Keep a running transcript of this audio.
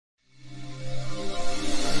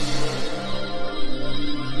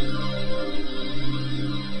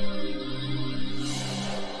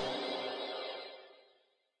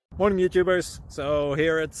Morning YouTubers. So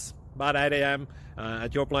here it's about 8 a.m.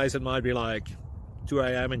 At your place it might be like 2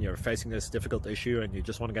 a.m. and you're facing this difficult issue and you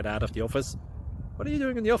just want to get out of the office. What are you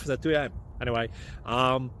doing in the office at 2 a.m.? Anyway,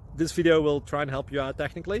 this video will try and help you out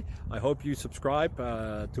technically. I hope you subscribe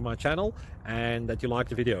to my channel and that you like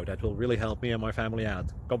the video. That will really help me and my family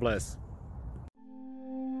out. God bless.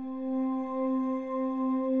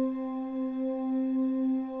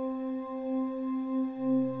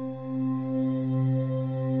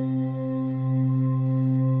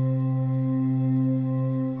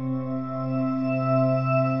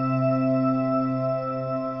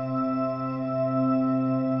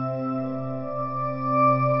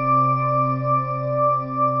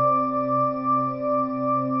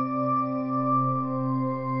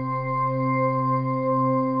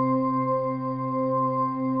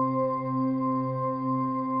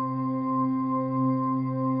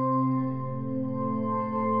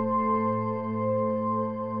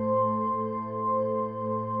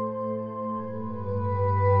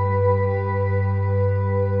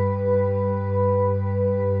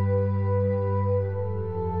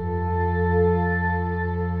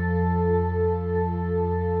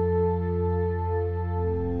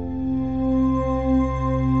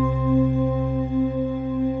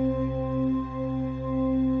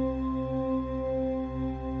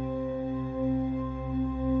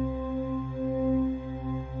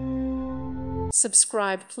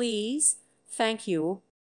 Subscribe, please. Thank you.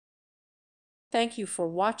 Thank you for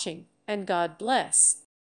watching, and God bless.